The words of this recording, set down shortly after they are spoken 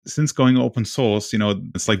since going open source,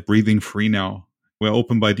 it's like breathing free now. We're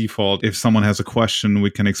open by default. If someone has a question, we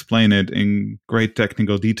can explain it in great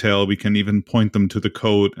technical detail. We can even point them to the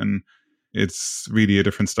code, and it's really a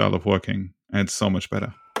different style of working. And it's so much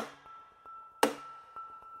better.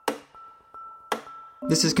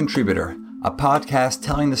 This is Contributor, a podcast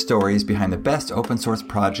telling the stories behind the best open source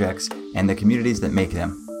projects and the communities that make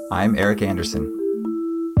them. I'm Eric Anderson.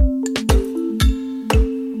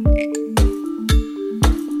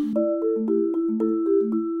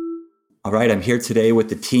 All right, I'm here today with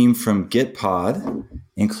the team from Gitpod,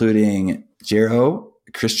 including Gero,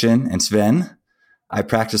 Christian, and Sven. I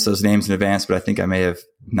practiced those names in advance, but I think I may have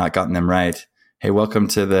not gotten them right. Hey, welcome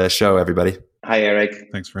to the show, everybody. Hi, Eric.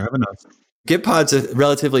 Thanks for having us. Gitpod's a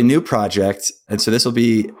relatively new project, and so this will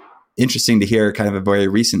be interesting to hear kind of a very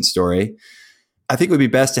recent story. I think it would be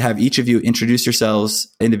best to have each of you introduce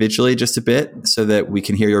yourselves individually just a bit so that we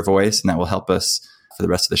can hear your voice, and that will help us for the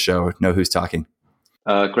rest of the show know who's talking.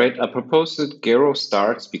 Great. I propose that Gero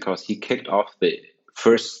starts because he kicked off the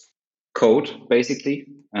first code, basically,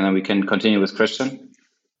 and then we can continue with Christian.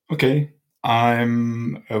 Okay.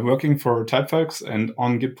 I'm working for Typefax and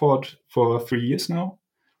on Gitpod for 3 years now.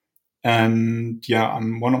 And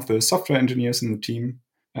I'm one of the software engineers in the team.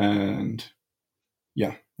 And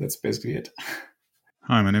that's basically it.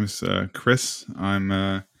 Hi, my name is Chris. I'm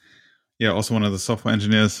also one of the software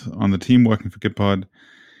engineers on the team working for Gitpod.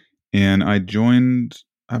 And I joined,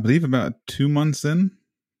 I believe, about 2 months in.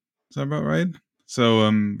 Is that about right? So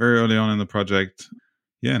very early on in the project,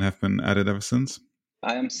 and have been at it ever since.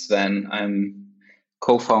 I am Sven. I'm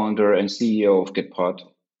co-founder and CEO of Gitpod.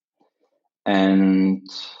 And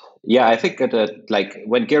I think that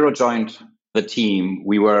when Gero joined the team,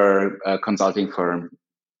 we were a consulting firm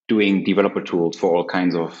doing developer tools for all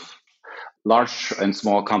kinds of large and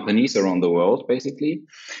small companies around the world, basically.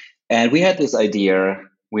 And we had this idea.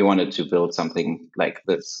 We wanted to build something like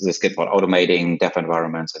this Gitpod, automating dev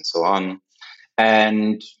environments and so on.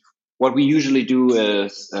 And what we usually do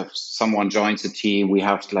is if someone joins the team, we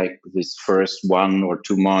have this first 1 or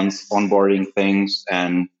 2 months onboarding things.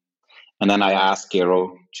 And then I asked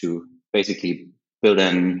Gero to basically build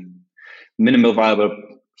a minimal viable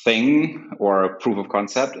thing or a proof of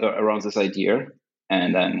concept around this idea.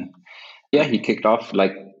 And then, he kicked off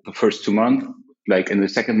the first 2 months. In the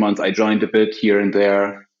second month, I joined a bit here and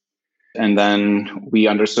there. And then we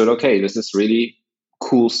understood, okay, this is really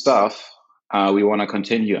cool stuff. We want to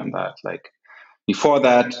continue on that. Before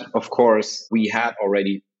that, of course, we had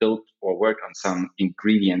already built or worked on some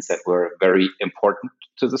ingredients that were very important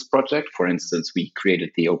to this project. For instance, we created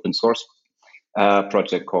the open source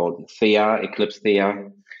project called Eclipse Thea,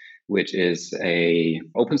 which is a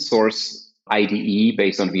open source IDE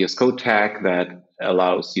based on VS Code tag that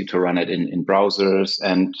allows you to run it in browsers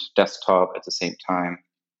and desktop at the same time.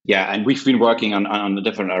 And we've been working on the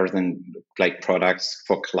different other than products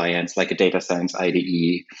for clients, like a data science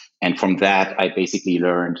IDE. And from that, I basically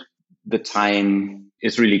learned the time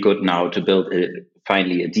is really good now to build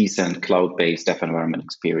finally a decent cloud-based dev environment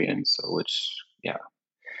experience, which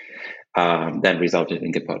then resulted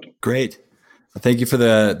in Gitpod. Great. Thank you for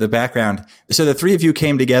the background. So the three of you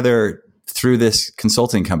came together through this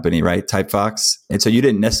consulting company, right? Typefax. And so you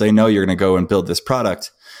didn't necessarily know you're going to go and build this product.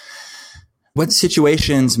 What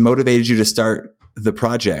situations motivated you to start the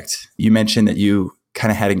project? You mentioned that you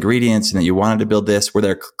kind of had ingredients and that you wanted to build this. Were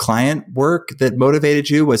there client work that motivated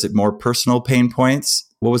you? Was it more personal pain points?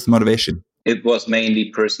 What was the motivation? It was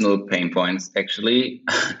mainly personal pain points, actually.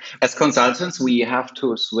 As consultants, we have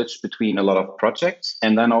to switch between a lot of projects.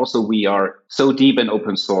 And then also we are so deep in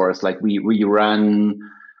open source, we run,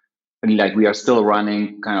 we are still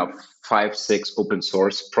running kind of 5-6 open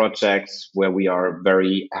source projects where we are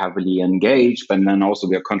very heavily engaged, but then also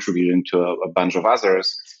we are contributing to a bunch of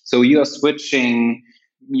others. So you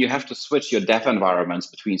have to switch your dev environments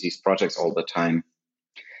between these projects all the time.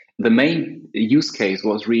 The main use case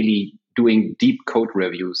was really doing deep code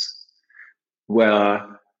reviews,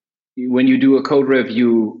 where when you do a code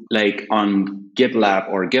review on GitLab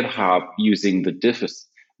or GitHub using the diffs,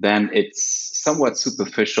 then it's somewhat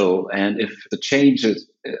superficial. And if the changes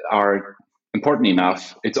are important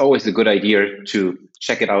enough, it's always a good idea to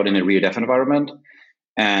check it out in a real dev environment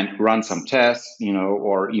and run some tests,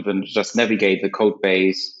 or even just navigate the code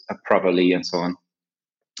base properly and so on.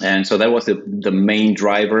 And so that was the main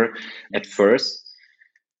driver at first.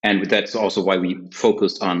 And that's also why we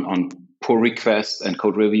focused on pull requests and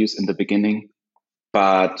code reviews in the beginning.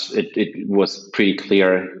 But it was pretty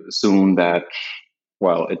clear soon that,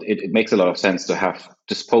 it makes a lot of sense to have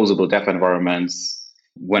disposable dev environments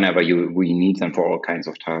whenever we need them for all kinds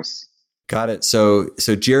of tasks. Got it. So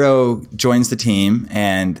Gero joins the team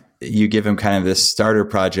and you give him kind of this starter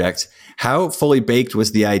project. How fully baked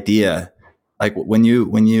was the idea? Like when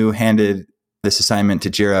you handed this assignment to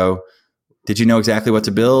Gero, did you know exactly what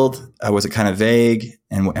to build? Was it kind of vague?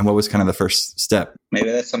 And what was kind of the first step? Maybe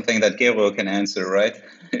that's something that Gero can answer, right?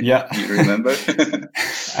 Yeah. You remember?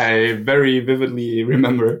 I very vividly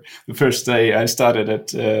remember the first day I started at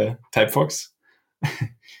Typefox.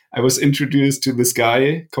 I was introduced to this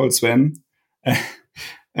guy called Sven,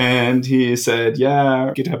 and he said,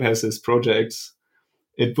 yeah, GitHub has this project.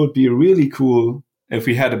 It would be really cool if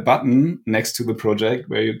we had a button next to the project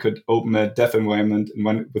where you could open a dev environment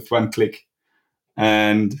with one click.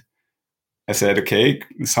 And I said, okay,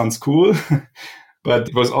 sounds cool. But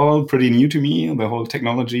it was all pretty new to me, the whole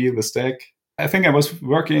technology, the stack. I think I was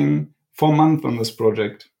working 4 months on this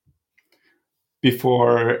project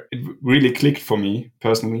before it really clicked for me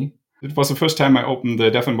personally. It was the first time I opened the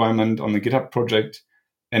dev environment on the GitHub project,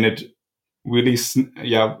 and it really,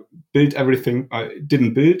 built everything. I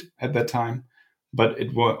didn't build at that time, but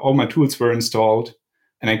all my tools were installed,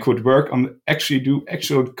 and I could do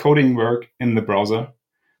actual coding work in the browser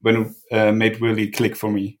when it made really click for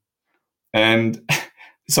me. And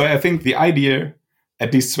so I think the idea,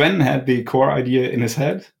 at least Sven had the core idea in his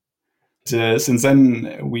head. Since then,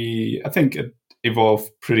 I think it evolved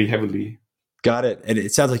pretty heavily. Got it. And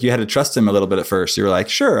it sounds like you had to trust him a little bit at first. You were like,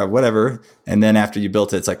 sure, whatever. And then after you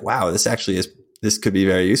built it, it's like, wow, this could be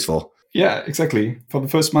very useful. Yeah, exactly. For the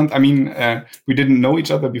first month, we didn't know each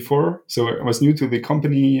other before. So I was new to the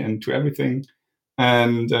company and to everything.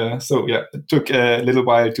 And it took a little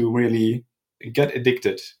while to really get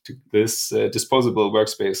addicted to this disposable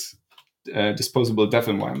workspace, disposable dev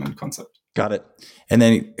environment concept. Got it. And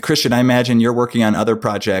then, Christian, I imagine you're working on other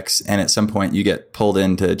projects, and at some point you get pulled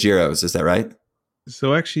into Gero's. Is that right?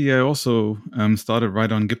 So actually, I also started right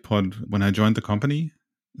on Gitpod when I joined the company.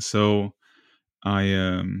 So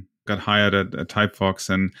I got hired at Typefox,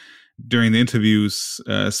 and during the interviews,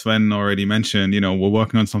 Sven already mentioned, we're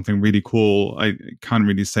working on something really cool. I can't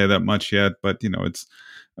really say that much yet, but it's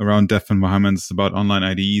around dev environments, about online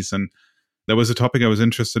IDEs, and that was a topic I was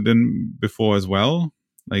interested in before as well.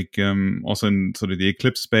 Like also in sort of the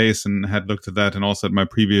Eclipse space, and had looked at that, and also at my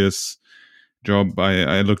previous job,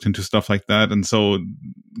 I looked into stuff like that, and so it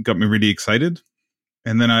got me really excited.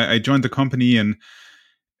 And then I joined the company, and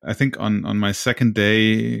I think on my second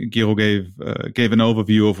day, Gero gave an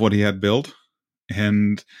overview of what he had built,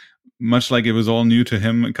 and much like it was all new to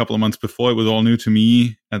him a couple of months before, it was all new to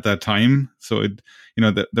me at that time. So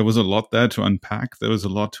there was a lot there to unpack. There was a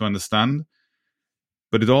lot to understand,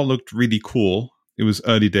 but it all looked really cool. It was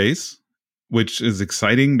early days, which is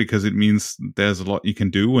exciting because it means there's a lot you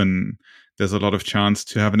can do, and there's a lot of chance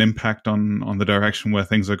to have an impact on the direction where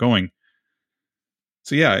things are going.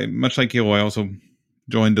 So yeah, much like Gero, I also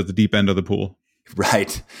joined at the deep end of the pool.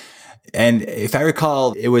 Right. And if I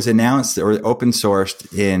recall, it was announced or open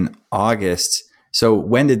sourced in August. So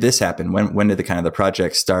when did this happen? When did the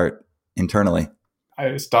project start internally?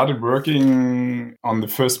 I started working on the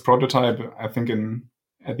first prototype, I think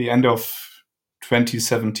at the end of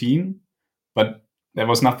 2017, but there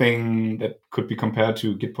was nothing that could be compared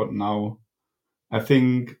to Gitpod now. I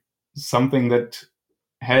think something that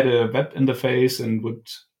had a web interface and would,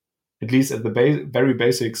 at least at the very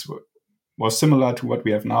basics, was similar to what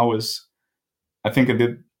we have now is, I think it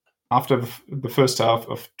did after the first half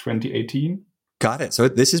of 2018. Got it. So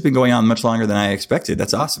this has been going on much longer than I expected.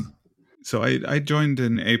 That's awesome. So I joined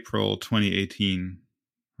in April 2018,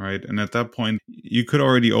 right? And at that point, you could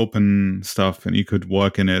already open stuff and you could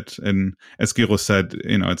work in it. And as Gero said,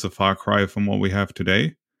 it's a far cry from what we have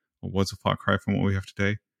today, or was a far cry from what we have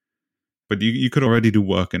today. But you could already do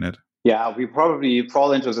work in it. Yeah, we probably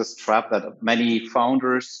fall into this trap that many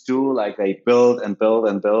founders do, like they build and build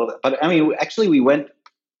and build. But actually we went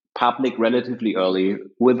public relatively early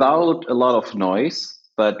without a lot of noise.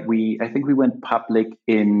 But I think we went public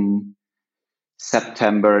in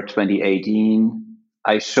September 2018.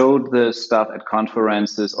 I showed the stuff at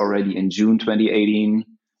conferences already in June 2018.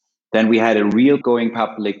 Then we had a real going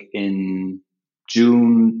public in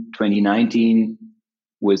June 2019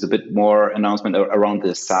 with a bit more announcement around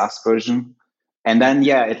the SaaS version. And then,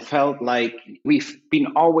 it felt like we've been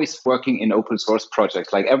always working in open source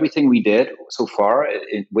projects. Like everything we did so far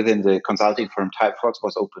within the consulting firm Typefox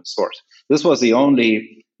was open source. This was the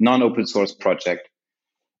only non-open source project.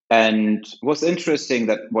 And what's interesting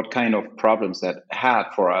that what kind of problems that had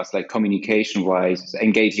for us, like communication-wise,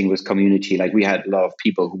 engaging with community, like we had a lot of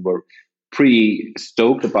people who were pretty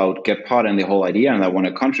stoked about Gitpod and the whole idea, and they want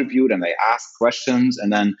to contribute, and they ask questions.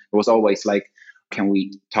 And then it was always like, Can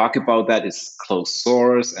we talk about that? It's closed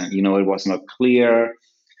source, and it was not clear.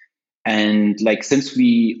 And like since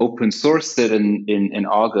we open sourced it in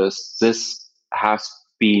August, this has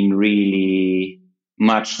been really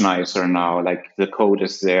much nicer now. Like the code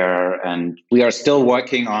is there, and we are still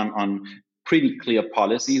working on pretty clear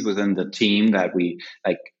policies within the team that we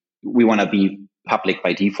want to be public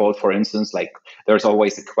by default, for instance. Like there's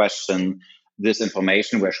always a question, this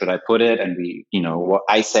information, where should I put it? And we, what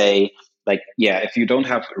I say, like, yeah, if you don't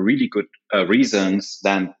have really good reasons,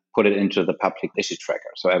 then put it into the public issue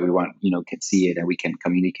tracker so everyone, can see it and we can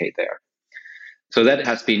communicate there. So that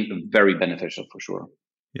has been very beneficial for sure.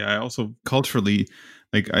 Yeah, I also culturally,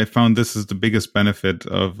 I found this is the biggest benefit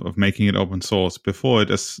of making it open source. Before it,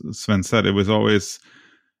 as Sven said, it was always,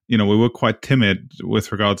 we were quite timid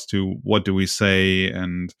with regards to what do we say.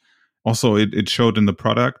 And also it showed in the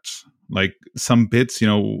product, like some bits,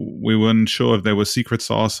 we weren't sure if there was secret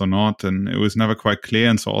sauce or not. And it was never quite clear.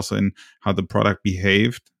 And so also in how the product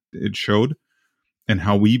behaved, it showed, and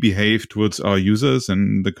how we behave towards our users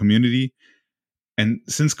and the community. And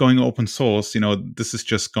since going open source, this is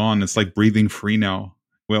just gone. It's like breathing free now.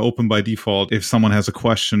 We're open by default. If someone has a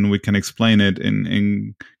question, we can explain it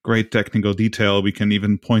in great technical detail. We can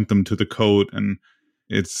even point them to the code. And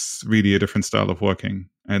it's really a different style of working.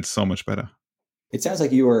 And it's so much better. It sounds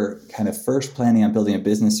like you were kind of first planning on building a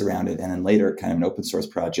business around it and then later kind of an open source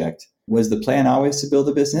project. Was the plan always to build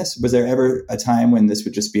a business? Was there ever a time when this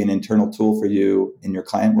would just be an internal tool for you in your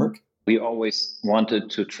client work? We always wanted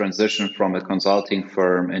to transition from a consulting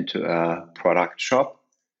firm into a product shop.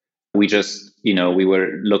 We just, we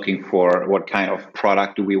were looking for what kind of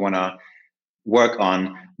product do we want to work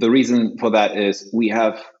on. The reason for that is we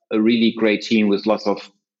have a really great team with lots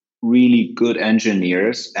of really good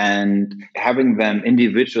engineers, and having them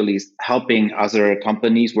individually helping other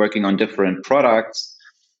companies working on different products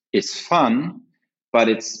is fun. But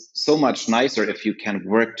it's so much nicer if you can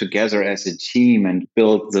work together as a team and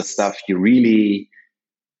build the stuff you really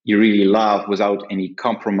love without any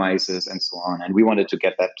compromises and so on. And we wanted to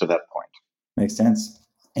get that to that point. Makes sense.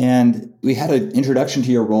 And we had an introduction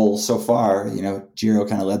to your role so far. Gero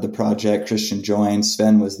kind of led the project, Christian joined,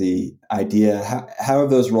 Sven was the idea. How have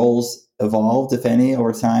those roles evolved, if any,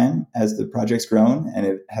 over time as the project's grown?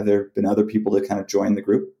 And have there been other people that kind of join the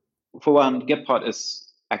group? For one, Gitpod is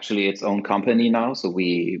actually its own company now. So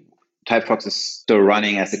Typefox is still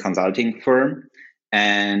running as a consulting firm.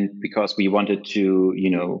 And because we wanted to,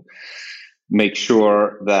 make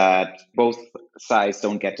sure that both sides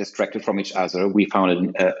don't get distracted from each other, we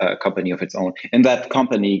founded a company of its own. In that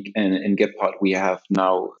company, in Gitpod, we have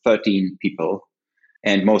now 13 people,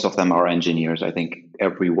 and most of them are engineers. I think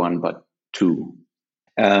everyone but 2.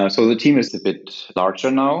 So the team is a bit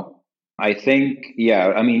larger now. I think,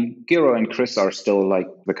 Gero and Chris are still like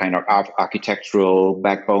the kind of architectural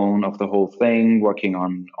backbone of the whole thing, working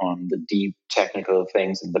on the deep technical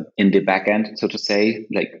things in the back end, so to say,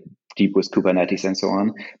 like deep with Kubernetes and so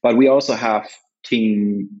on. But we also have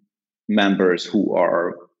team members who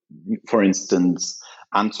are, for instance,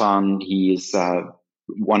 Anton. He is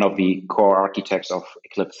one of the core architects of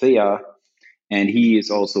Eclipsea, and he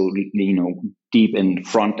is also, deep in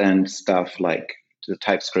front end stuff like the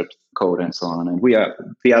TypeScript code and so on. And we are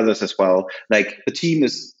the others as well. Like the team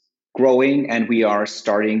is growing, and we are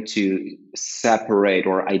starting to separate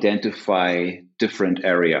or identify different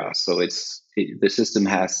areas. So the system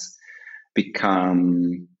has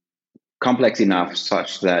become complex enough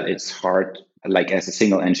such that it's hard, like as a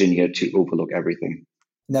single engineer, to overlook everything.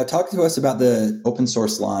 Now, talk to us about the open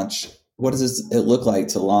source launch. What does it look like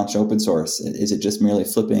to launch open source? Is it just merely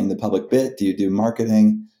flipping the public bit? Do you do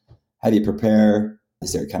marketing? How do you prepare?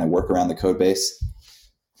 Is there kind of work around the code base?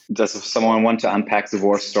 Does someone want to unpack the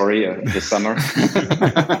war story this summer?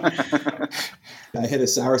 I hit a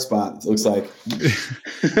sour spot, it looks like.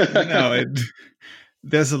 No,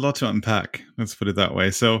 there's a lot to unpack. Let's put it that way.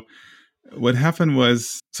 So what happened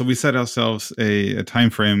was, we set ourselves a time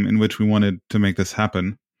frame in which we wanted to make this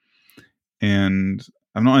happen. And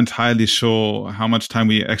I'm not entirely sure how much time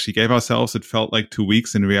we actually gave ourselves. It felt like 2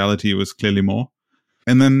 weeks. In reality, it was clearly more.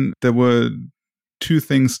 And then there were 2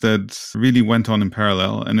 things that really went on in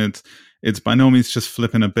parallel. And it's by no means just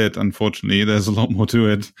flipping a bit, unfortunately. There's a lot more to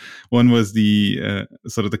it. One was the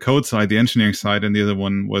sort of the code side, the engineering side, and the other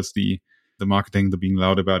one was the marketing, the being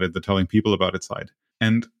loud about it, the telling people about it side.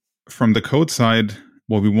 And from the code side,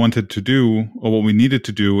 what we wanted to do, or what we needed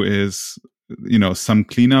to do, is some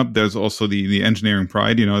cleanup. There's also the engineering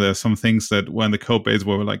pride. There's some things that were in the code base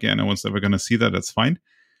where we're like, yeah, no one's ever going to see that. That's fine.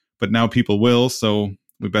 But now people will, so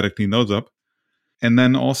we better clean those up. And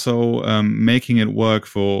then also making it work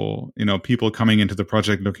for, people coming into the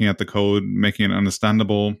project, looking at the code, making it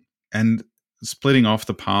understandable, and splitting off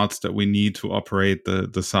the parts that we need to operate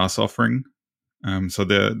the SaaS offering. So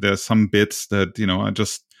there's some bits that, are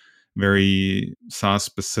just very SaaS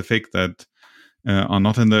specific that are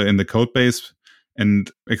not in the code base,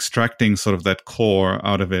 and extracting sort of that core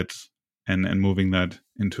out of it and moving that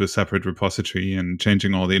into a separate repository and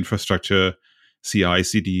changing all the infrastructure, CI,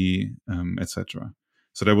 CD, etc.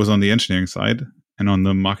 So that was on the engineering side. And on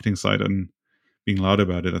the marketing side and being loud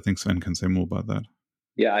about it, I think Sven can say more about that.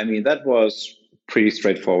 Yeah, I mean, that was pretty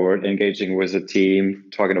straightforward, engaging with the team,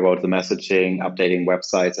 talking about the messaging, updating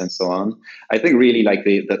websites, and so on. I think really like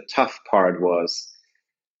the tough part was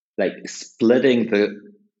like splitting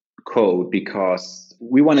the code, because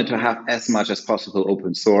we wanted to have as much as possible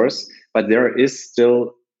open source, but there is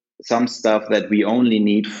still some stuff that we only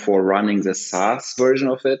need for running the SaaS version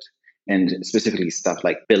of it, and specifically stuff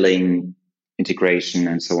like billing, integration,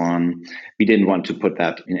 and so on. We didn't want to put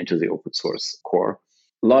that into the open source core.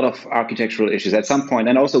 A lot of architectural issues at some point,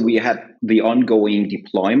 and also we had the ongoing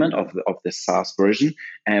deployment of the SaaS version,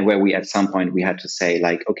 and where we at some point we had to say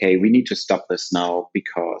like, okay, we need to stop this now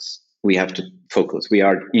because we have to focus. We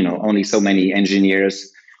are, only so many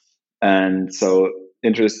engineers, and so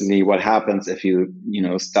interestingly, what happens if you,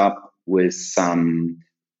 stop with some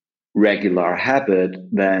regular habit,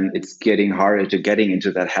 then it's getting harder to getting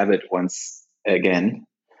into that habit once again.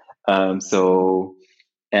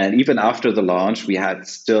 And even after the launch, we had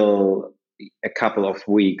still a couple of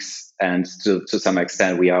weeks, and still to some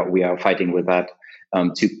extent we are fighting with that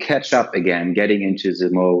to catch up again, getting into the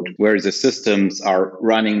mode where the systems are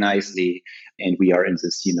running nicely, and we are in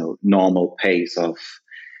this normal pace of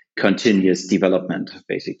continuous development,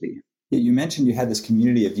 basically. You mentioned you had this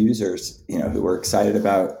community of users, who were excited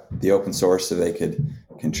about the open source so they could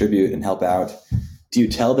contribute and help out. Do you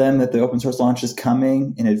tell them that the open source launch is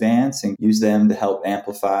coming in advance and use them to help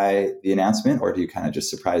amplify the announcement, or do you kind of just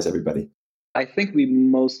surprise everybody? I think we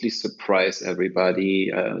mostly surprise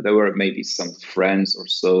everybody. There were maybe some friends or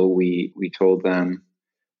so. We told them.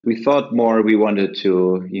 We thought more. We wanted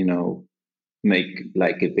to, make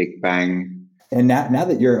like a big bang. And now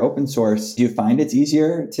that you're open source, do you find it's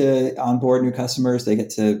easier to onboard new customers? They get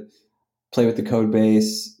to play with the code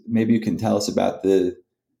base. Maybe you can tell us about the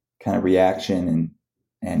kind of reaction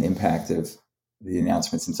and impact of the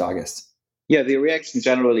announcement since August. Yeah, the reaction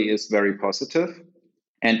generally is very positive.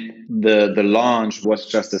 And the launch was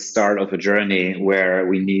just the start of a journey where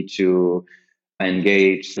we need to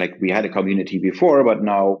engage. Like, we had a community before, but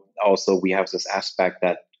now also we have this aspect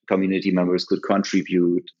that community members could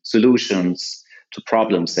contribute solutions to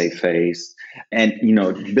problems they face. And,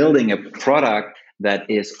 building a product that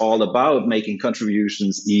is all about making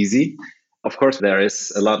contributions easy. Of course, there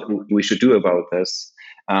is a lot we should do about this.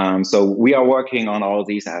 So we are working on all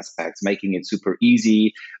these aspects, making it super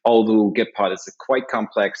easy. Although Gitpod is a quite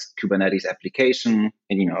complex Kubernetes application,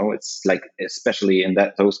 and it's like, especially in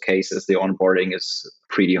those cases, the onboarding is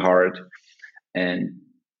pretty hard. And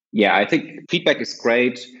yeah, I think feedback is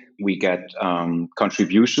great. We get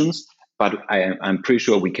contributions, but I'm pretty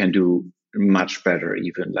sure we can do much better,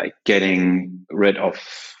 even like getting rid of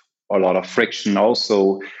a lot of friction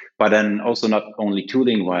also. But then also not only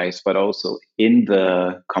tooling wise, but also in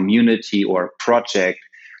the community or project,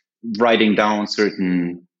 writing down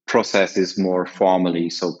certain processes more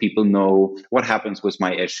formally, so people know what happens with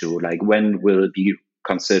my issue, like when will it be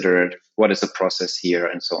considered, what is the process here,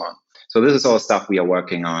 and so on. So this is all stuff we are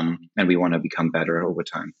working on, and we want to become better over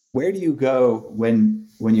time. Where do you go when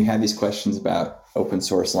you have these questions about open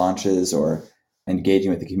source launches or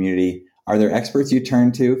engaging with the community? Are there experts you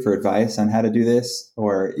turn to for advice on how to do this?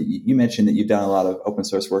 Or you mentioned that you've done a lot of open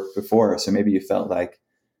source work before, so maybe you felt like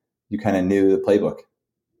you kind of knew the playbook.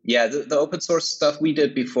 Yeah, the open source stuff we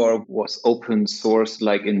did before was open source,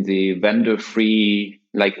 like in the vendor-free,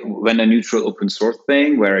 like vendor-neutral open source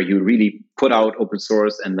thing, where you really put out open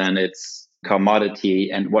source and then it's commodity.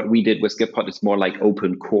 And what we did with Gitpod is more like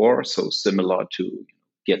open core, so similar to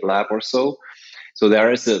GitLab or so. So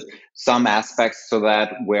there is some aspects to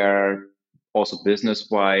that where also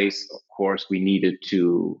business-wise, of course, we needed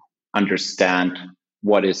to understand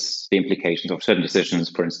what is the implications of certain decisions,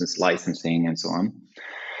 for instance, licensing and so on.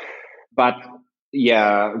 But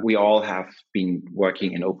yeah, we all have been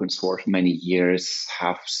working in open source many years,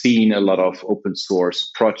 have seen a lot of open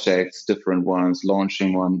source projects, different ones,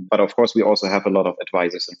 launching one. But of course, we also have a lot of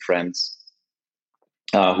advisors and friends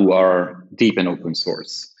who are deep in open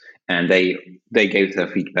source. And they gave their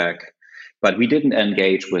feedback. But we didn't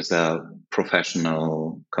engage with a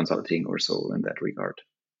professional consulting or so in that regard.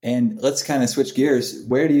 And let's kind of switch gears.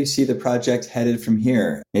 Where do you see the project headed from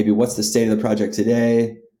here? Maybe what's the state of the project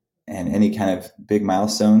today, and any kind of big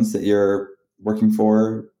milestones that you're working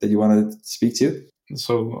for that you want to speak to?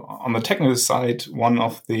 So on the technical side, one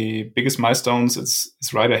of the biggest milestones is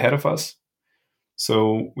right ahead of us.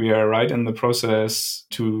 So we are right in the process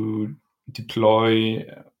to deploy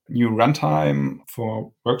new runtime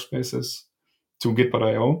for workspaces to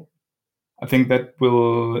Gitpod.io. I think that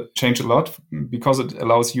will change a lot because it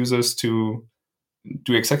allows users to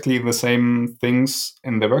do exactly the same things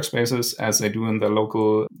in their workspaces as they do in their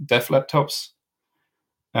local dev laptops.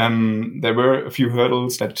 There were a few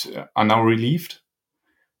hurdles that are now relieved.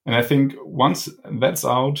 And I think once that's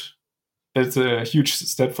out, it's a huge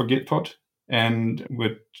step for Gitpod and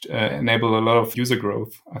would enable a lot of user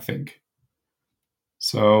growth, I think.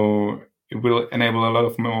 So it will enable a lot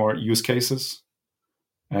of more use cases,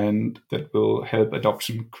 and that will help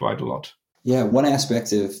adoption quite a lot. Yeah, one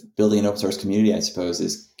aspect of building an open source community, I suppose,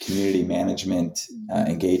 is community management,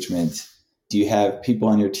 engagement. Do you have people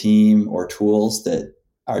on your team or tools that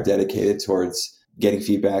are dedicated towards getting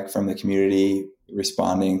feedback from the community,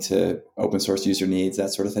 responding to open source user needs,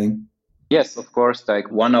 that sort of thing? Yes, of course. Like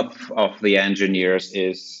one of the engineers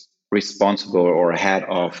is responsible or head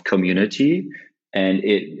of community, and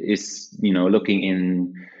it is, looking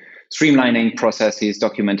in streamlining processes,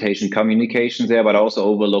 documentation, communication there, but also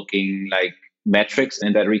overlooking like metrics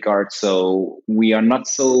in that regard. So we are not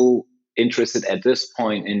so interested at this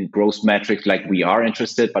point in gross metrics like we are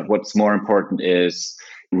interested, but what's more important is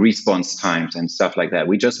response times and stuff like that.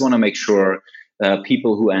 We just want to make sure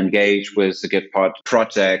people who engage with the Gitpod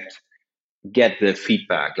project get the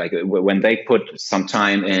feedback. Like when they put some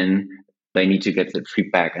time in, they need to get the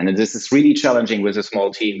feedback. And this is really challenging with a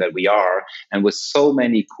small team that we are, and with so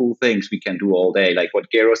many cool things we can do all day. Like what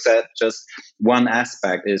Gero said, just one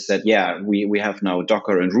aspect is that, we have now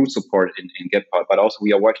Docker and root support in Gitpod, but also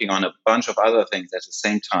we are working on a bunch of other things at the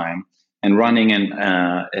same time and running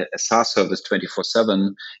a SaaS service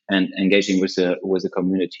 24/7 and engaging with the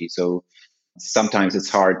community. So sometimes it's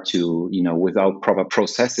hard to, without proper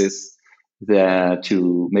processes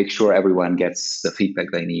to make sure everyone gets the feedback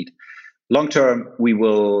they need. Long term, we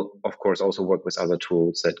will, of course, also work with other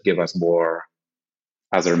tools that give us more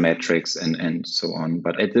other metrics and so on.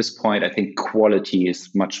 But at this point, I think quality is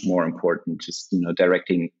much more important. Just,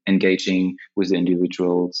 directing, engaging with the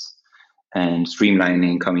individuals and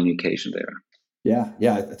streamlining communication there.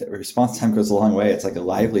 Yeah. Response time goes a long way. It's like a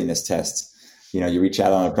liveliness test. You reach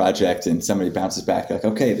out on a project and somebody bounces back like,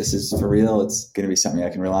 okay, this is for real. It's going to be something I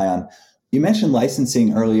can rely on. You mentioned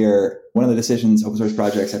licensing earlier. One of the decisions open source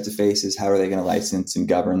projects have to face is how are they going to license and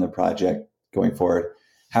govern the project going forward?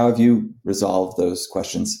 How have you resolved those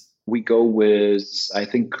questions? We go with, I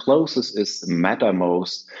think closest is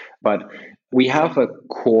Mattermost, but we have a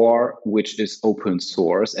core which is open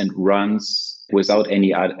source and runs without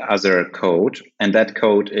any other code. And that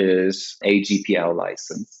code is a GPL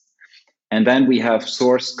license. And then we have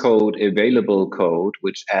source code, available code,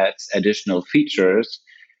 which adds additional features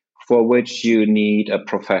for which you need a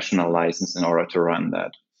professional license in order to run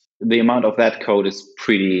that. The amount of that code is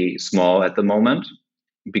pretty small at the moment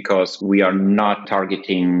because we are not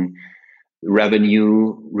targeting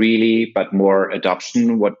revenue really, but more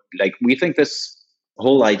adoption. We think this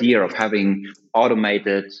whole idea of having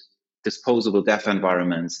automated disposable dev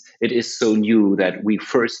environments, it is so new that we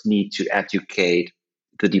first need to educate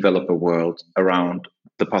the developer world around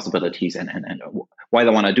the possibilities and why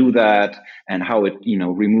they want to do that and how it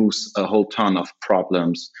removes a whole ton of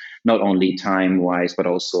problems, not only time wise but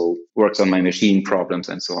also works on my machine problems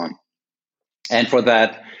and so on. And for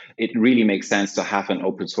that, it really makes sense to have an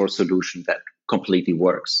open source solution that completely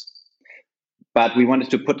works. But we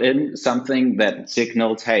wanted to put in something that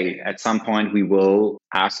signals, hey, at some point we will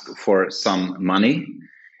ask for some money.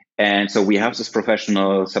 And so we have this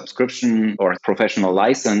professional subscription or professional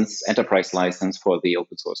license, enterprise license for the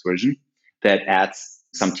open source version that adds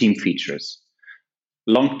some team features.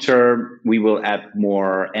 Long term, we will add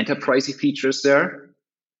more enterprisey features there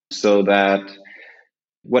so that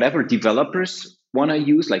whatever developers want to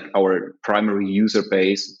use, like our primary user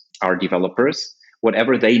base are developers,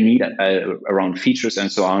 whatever they need around features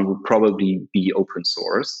and so on would probably be open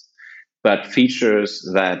source. But features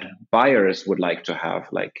that buyers would like to have,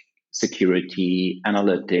 like security,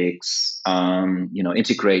 analytics,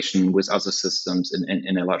 integration with other systems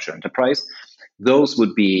in a larger enterprise, those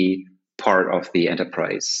would be part of the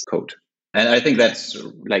enterprise code. And I think that's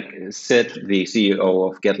like Sid, the CEO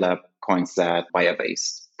of GitLab, coins that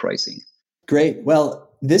buyer-based pricing. Great. Well,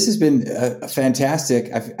 this has been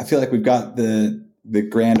fantastic. I feel like we've got the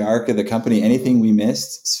grand arc of the company. Anything we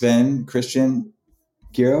missed, Sven, Christian?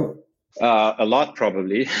 Gero? A lot,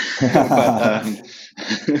 probably. But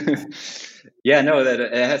yeah, no, that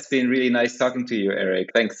it has been really nice talking to you, Eric.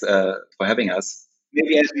 Thanks for having us.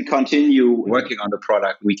 Maybe as we continue working on the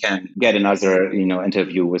product, we can get another,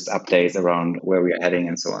 interview with updates around where we are heading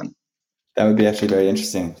and so on. That would be actually very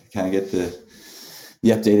interesting to kind of get the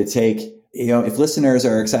updated take. If listeners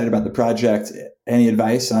are excited about the project, any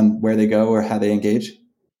advice on where they go or how they engage?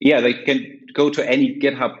 Yeah, they can go to any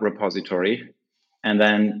GitHub repository and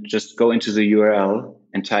then just go into the URL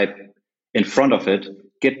and type in front of it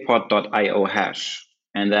gitpod.io hash.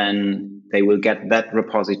 And then they will get that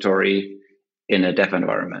repository in a dev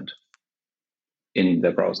environment in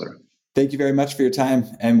the browser. Thank you very much for your time.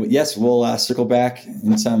 And yes, we'll circle back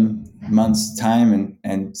in some months' time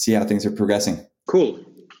and see how things are progressing. Cool.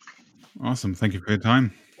 Awesome. Thank you for your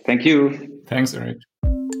time. Thank you. Thanks, Eric.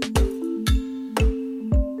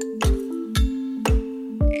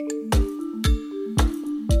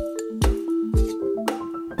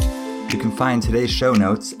 You can find today's show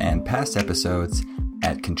notes and past episodes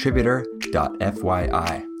at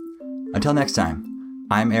contributor.fyi. Until next time,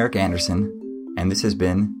 I'm Eric Anderson, and this has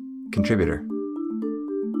been Contributor.